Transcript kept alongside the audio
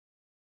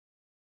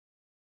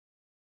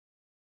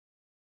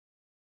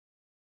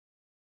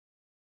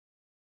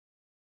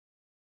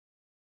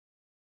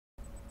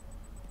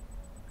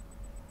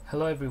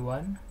Hello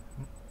everyone,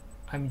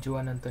 I'm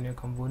Juan Antonio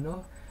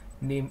Cambuno,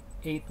 name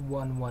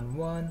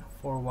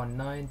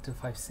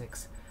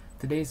 8111419256.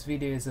 Today's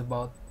video is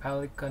about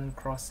Pelican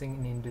crossing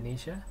in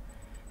Indonesia.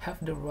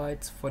 Have the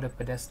rights for the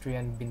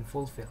pedestrian been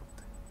fulfilled?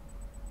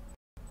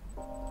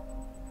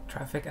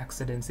 Traffic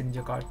accidents in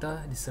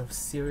Jakarta deserve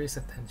serious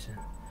attention.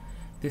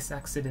 These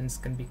accidents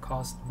can be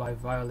caused by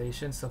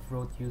violations of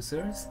road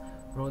users,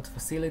 road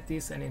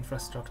facilities, and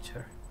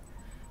infrastructure.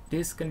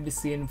 This can be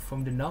seen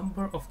from the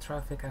number of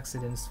traffic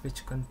accidents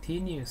which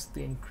continues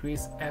to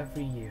increase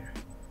every year.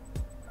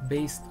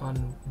 Based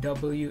on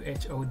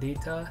WHO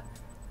data,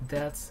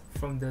 deaths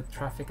from the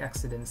traffic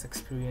accidents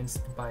experienced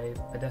by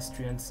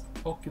pedestrians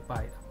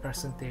occupy a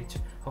percentage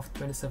of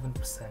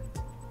 27%,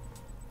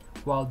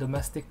 while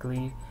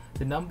domestically,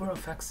 the number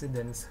of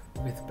accidents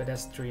with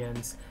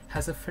pedestrians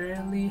has a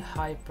fairly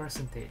high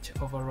percentage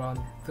of around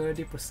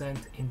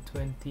 30% in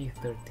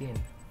 2013.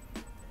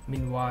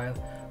 Meanwhile,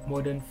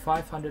 more than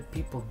 500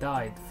 people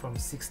died from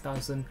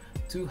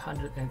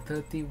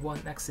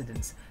 6,231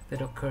 accidents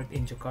that occurred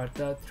in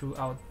Jakarta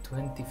throughout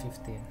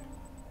 2015.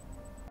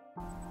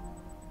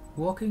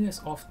 Walking is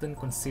often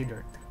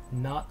considered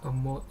not a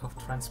mode of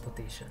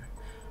transportation.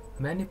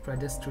 Many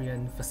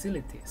pedestrian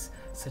facilities,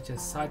 such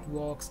as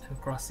sidewalks and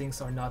crossings,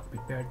 are not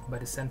prepared by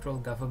the central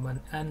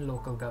government and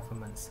local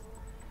governments.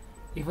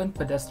 Even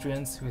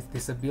pedestrians with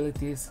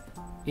disabilities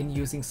in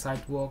using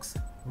sidewalks,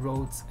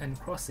 roads, and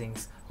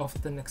crossings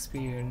often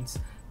experience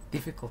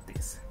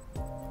difficulties.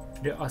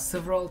 There are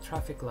several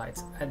traffic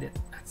lights added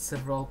at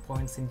several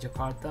points in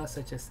Jakarta,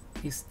 such as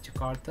East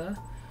Jakarta,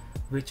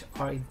 which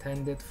are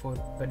intended for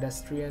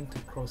pedestrians to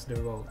cross the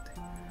road.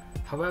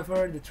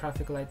 However, the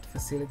traffic light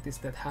facilities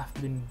that have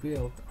been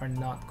built are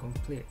not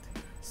complete,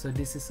 so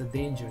this is a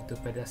danger to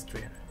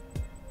pedestrians.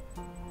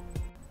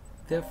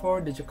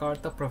 Therefore, the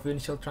Jakarta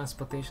Provincial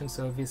Transportation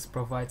Service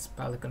provides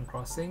Pelican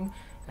crossing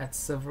at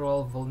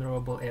several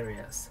vulnerable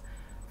areas,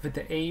 with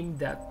the aim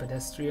that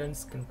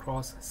pedestrians can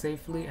cross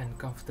safely and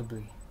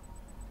comfortably.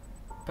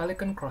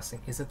 Pelican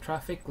crossing is a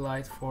traffic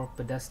light for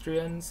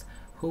pedestrians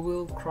who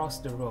will cross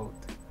the road.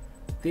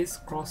 This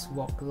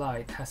crosswalk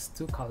light has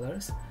two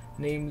colors,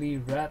 namely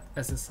red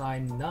as a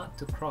sign not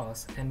to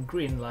cross and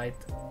green light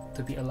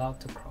to be allowed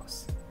to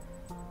cross.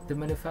 The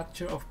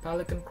manufacture of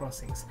Pelican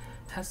crossings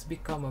has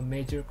become a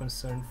major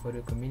concern for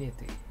the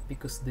community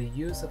because the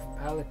use of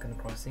Pelican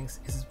crossings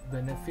is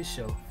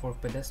beneficial for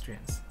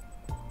pedestrians.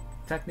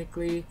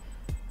 Technically,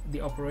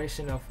 the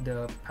operation of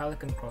the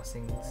Pelican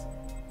crossings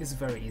is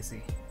very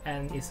easy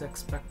and is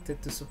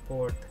expected to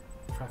support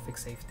traffic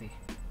safety.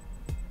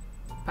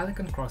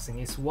 Pelican crossing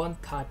is one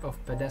type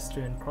of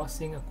pedestrian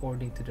crossing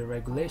according to the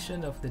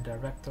regulation of the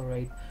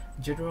Directorate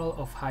General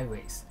of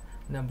Highways,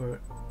 number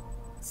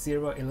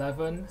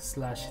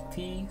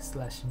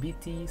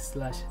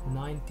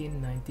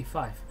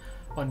 011/T/BT/1995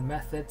 on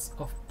methods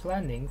of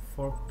planning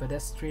for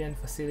pedestrian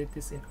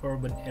facilities in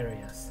urban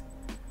areas.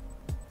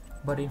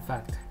 But in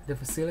fact, the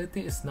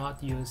facility is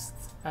not used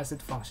as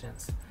it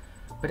functions.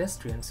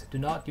 Pedestrians do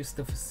not use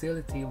the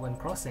facility when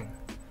crossing.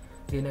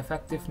 The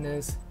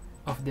ineffectiveness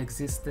of the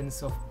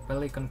existence of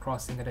Pelican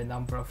crossing at a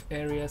number of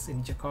areas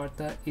in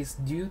Jakarta is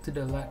due to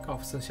the lack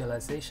of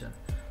socialization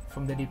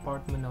from the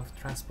Department of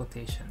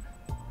Transportation.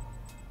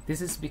 This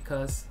is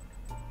because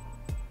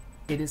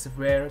it is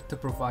rare to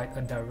provide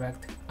a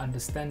direct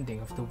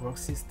understanding of the work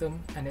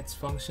system and its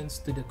functions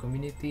to the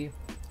community,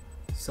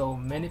 so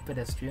many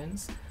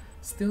pedestrians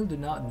still do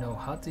not know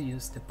how to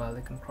use the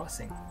Pelican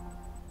crossing.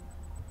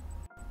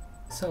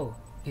 So,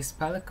 is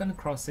Pelican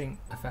crossing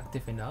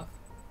effective enough?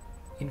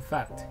 In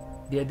fact,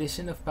 the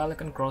addition of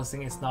Pelican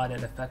crossing is not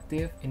that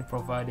effective in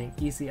providing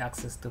easy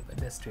access to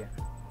pedestrians.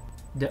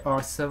 There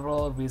are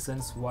several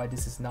reasons why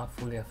this is not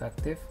fully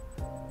effective.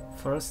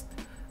 First,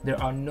 there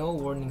are no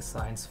warning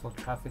signs for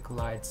traffic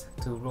lights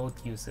to road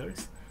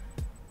users.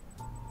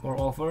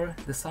 Moreover,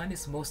 the sign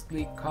is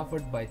mostly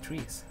covered by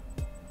trees.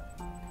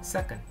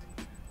 Second,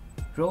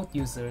 road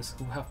users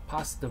who have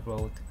passed the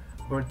road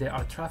where there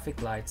are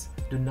traffic lights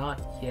do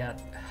not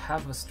yet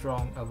have a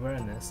strong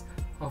awareness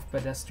of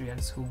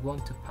pedestrians who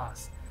want to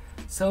pass,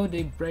 so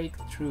they break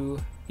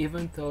through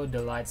even though the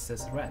light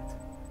says red.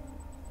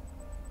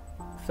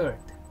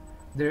 Third,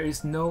 there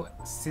is no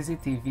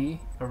CCTV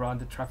around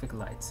the traffic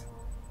lights.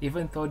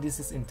 Even though this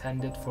is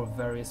intended for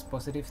various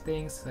positive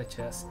things such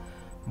as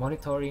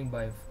monitoring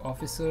by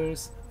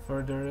officers,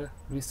 further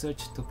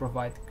research to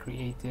provide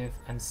creative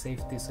and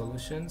safety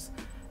solutions,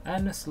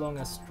 and as long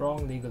as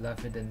strong legal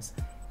evidence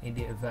in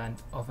the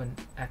event of an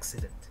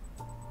accident.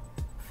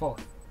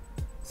 Fourth,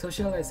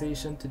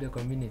 socialization to the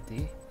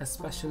community,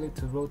 especially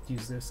to road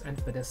users and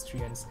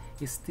pedestrians,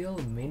 is still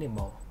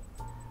minimal,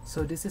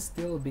 so this is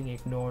still being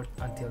ignored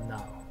until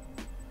now.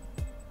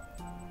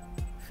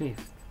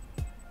 Fifth,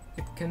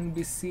 it can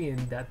be seen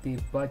that the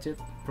budget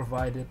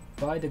provided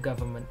by the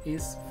government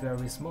is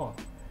very small.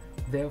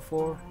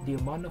 Therefore, the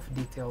amount of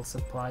details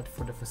supplied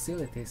for the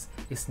facilities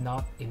is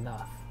not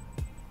enough.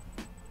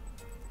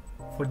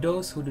 For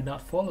those who do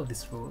not follow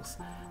these rules,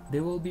 they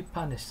will be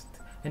punished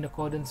in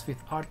accordance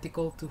with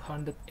Article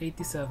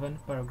 287,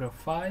 Paragraph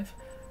 5,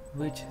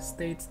 which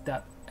states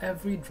that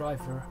every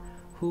driver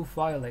who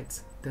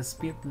violates the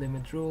speed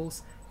limit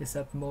rules is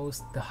at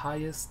most the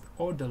highest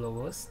or the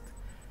lowest,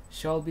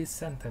 shall be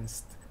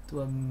sentenced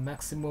to a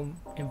maximum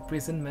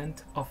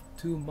imprisonment of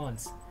 2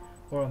 months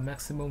or a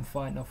maximum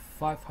fine of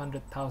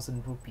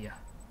 500,000 rupiah.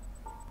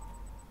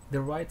 The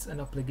rights and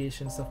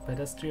obligations of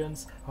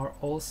pedestrians are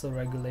also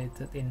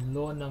regulated in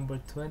Law Number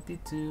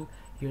 22,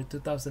 year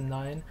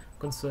 2009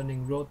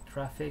 concerning road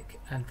traffic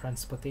and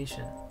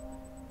transportation.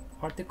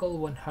 Article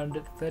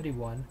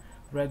 131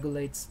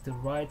 regulates the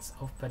rights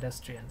of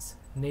pedestrians,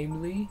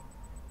 namely,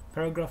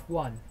 Paragraph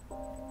 1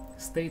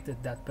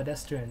 stated that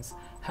pedestrians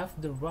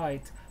have the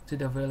right to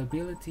the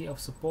availability of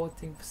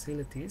supporting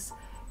facilities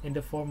in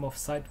the form of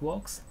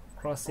sidewalks,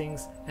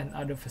 crossings, and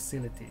other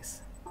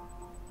facilities.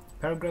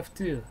 Paragraph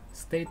 2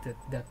 stated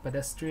that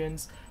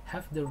pedestrians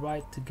have the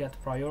right to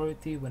get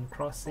priority when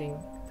crossing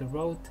the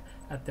road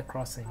at the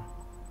crossing.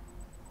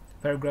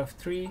 Paragraph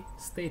 3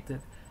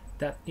 stated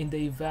that in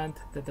the event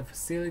that the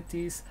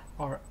facilities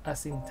are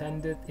as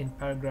intended in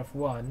Paragraph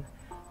 1,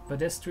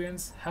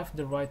 pedestrians have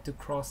the right to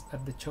cross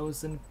at the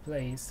chosen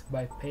place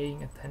by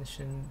paying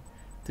attention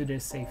to their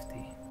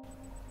safety.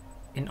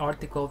 In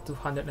Article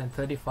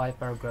 235,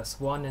 Paragraphs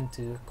 1 and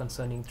 2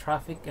 concerning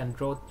traffic and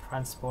road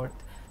transport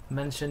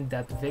mentioned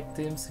that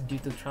victims due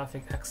to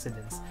traffic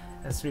accidents,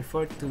 as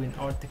referred to in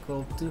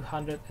Article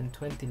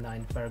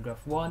 229,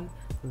 Paragraph 1,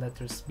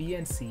 letters B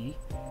and C,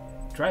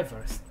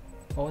 drivers,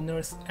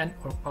 owners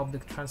and/or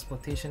public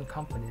transportation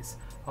companies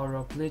are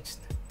obliged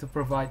to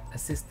provide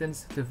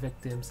assistance to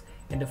victims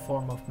in the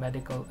form of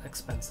medical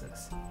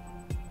expenses.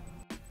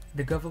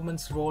 The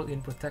government's role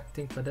in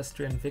protecting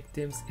pedestrian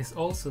victims is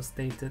also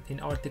stated in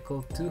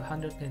Article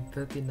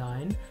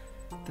 239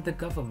 that the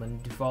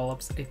government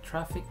develops a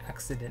traffic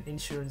accident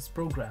insurance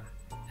program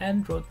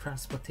and road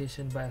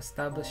transportation by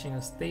establishing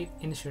a state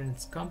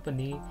insurance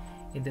company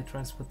in the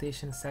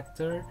transportation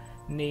sector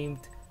named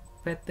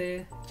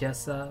PT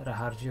Jasa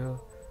Raharja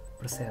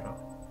Persero.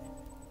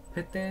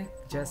 PT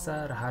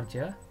Jasa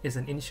Raharja is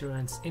an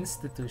insurance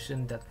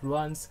institution that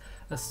runs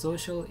a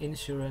social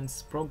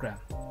insurance program,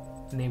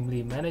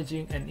 namely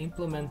managing and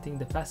implementing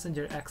the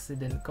Passenger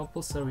Accident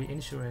Compulsory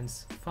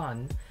Insurance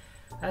Fund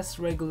as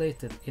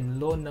regulated in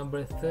Law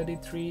Number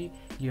 33,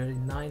 year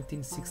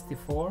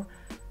 1964,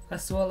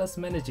 as well as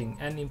managing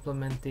and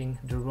implementing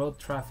the Road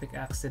Traffic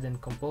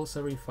Accident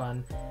Compulsory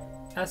Fund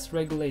as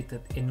regulated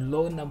in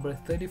Law Number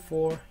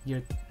 34,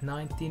 year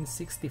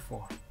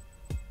 1964.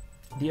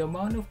 The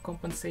amount of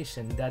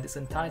compensation that is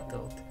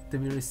entitled to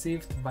be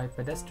received by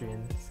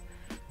pedestrians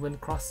when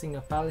crossing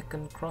a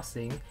Pelican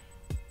crossing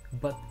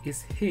but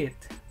is hit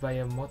by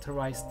a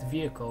motorized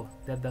vehicle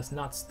that does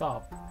not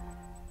stop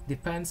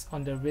depends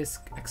on the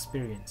risk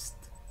experienced.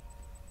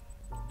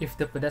 If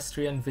the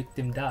pedestrian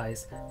victim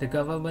dies, the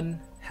government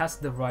has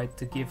the right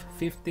to give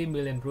 50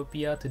 million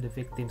rupiah to the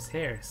victim's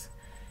heirs.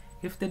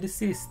 If the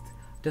deceased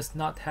does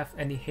not have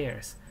any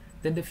heirs,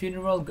 then the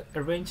funeral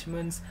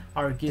arrangements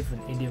are given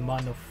in the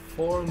amount of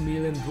 4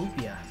 million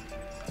rupiah.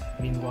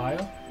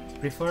 Meanwhile,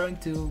 referring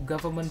to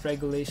Government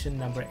Regulation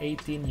Number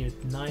 18, year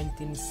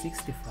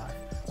 1965,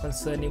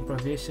 concerning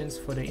provisions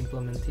for the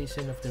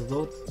implementation of the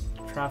Road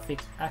Traffic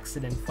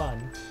Accident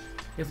Fund,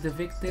 if the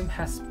victim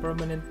has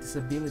permanent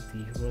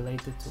disability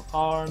related to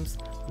arms,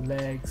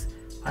 legs,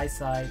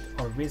 eyesight,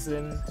 or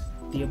vision,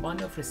 the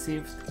amount of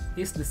received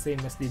is the same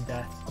as the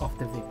death of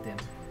the victim.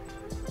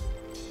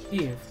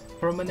 If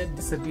permanent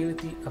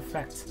disability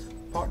affects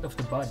part of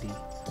the body,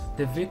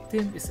 the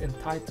victim is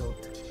entitled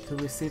to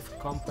receive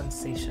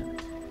compensation,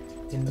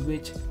 in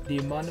which the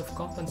amount of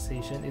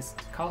compensation is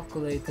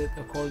calculated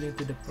according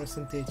to the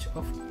percentage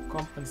of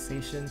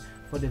compensation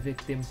for the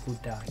victim who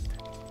died.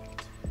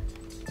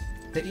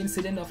 The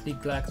incident of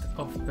neglect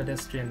of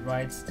pedestrian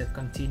rights that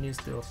continues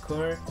to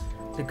occur,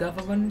 the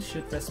government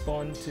should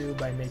respond to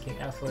by making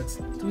efforts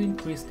to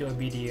increase the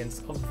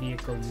obedience of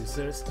vehicle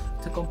users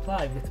to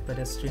comply with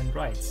pedestrian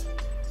rights.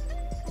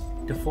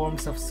 The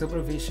forms of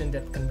supervision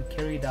that can be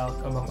carried out,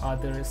 among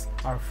others,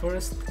 are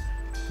first,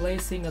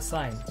 placing a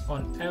sign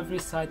on every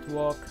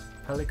sidewalk,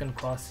 Pelican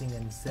crossing,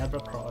 and zebra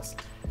cross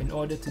in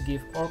order to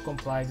give or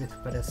comply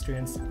with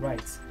pedestrians'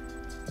 rights.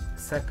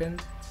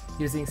 Second,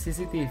 using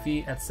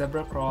CCTV at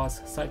zebra cross,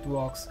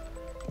 sidewalks,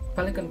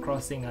 Pelican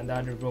crossing, and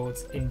other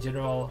roads in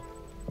general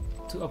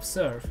to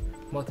observe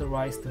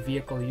motorized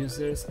vehicle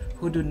users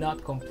who do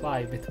not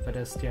comply with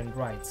pedestrian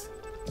rights.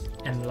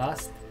 And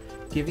last,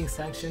 giving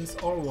sanctions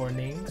or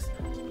warnings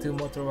to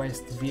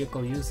motorized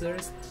vehicle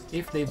users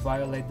if they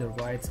violate the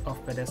rights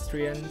of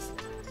pedestrians,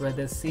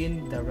 whether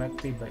seen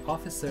directly by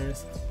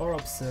officers or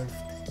observed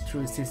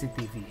through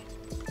CCTV.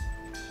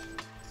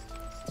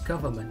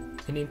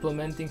 Government, in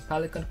implementing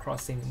Pelican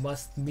crossing,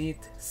 must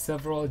meet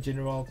several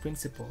general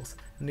principles,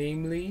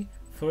 namely,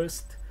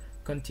 first,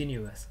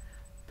 continuous.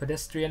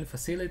 Pedestrian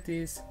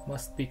facilities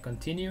must be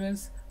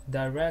continuous,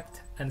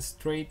 direct, and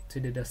straight to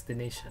the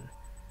destination.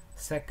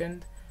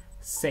 Second,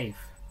 safe.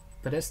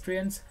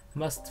 Pedestrians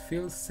must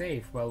feel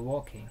safe while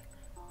walking,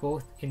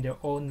 both in their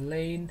own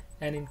lane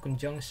and in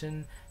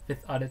conjunction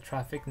with other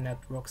traffic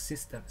network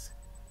systems.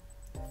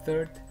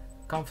 Third,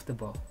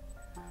 comfortable.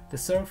 The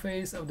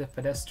surface of the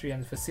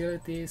pedestrian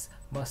facilities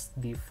must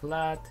be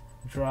flat,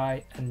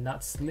 dry, and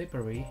not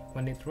slippery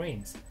when it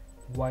rains,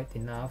 wide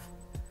enough.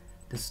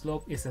 The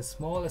slope is as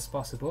small as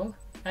possible,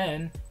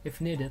 and,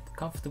 if needed,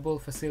 comfortable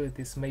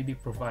facilities may be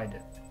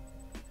provided.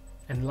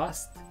 And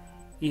last,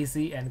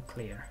 easy and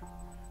clear.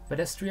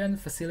 Pedestrian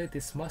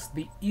facilities must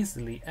be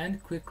easily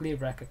and quickly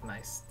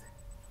recognized.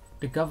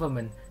 The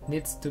government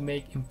needs to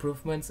make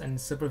improvements and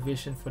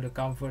supervision for the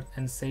comfort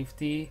and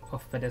safety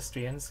of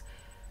pedestrians,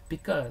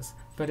 because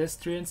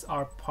pedestrians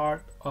are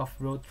part of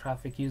road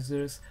traffic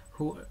users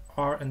who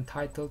are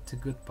entitled to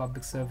good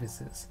public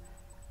services.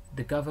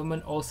 The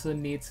government also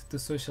needs to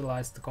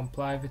socialize to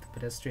comply with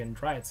pedestrian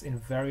rights in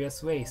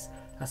various ways,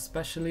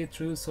 especially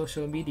through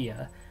social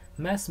media,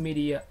 mass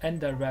media, and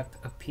direct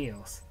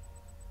appeals.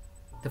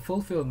 The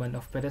fulfillment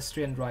of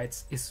pedestrian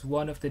rights is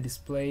one of the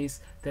displays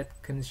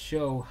that can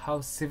show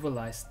how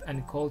civilized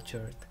and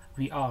cultured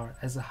we are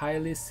as a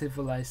highly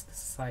civilized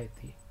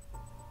society.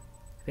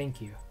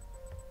 Thank you.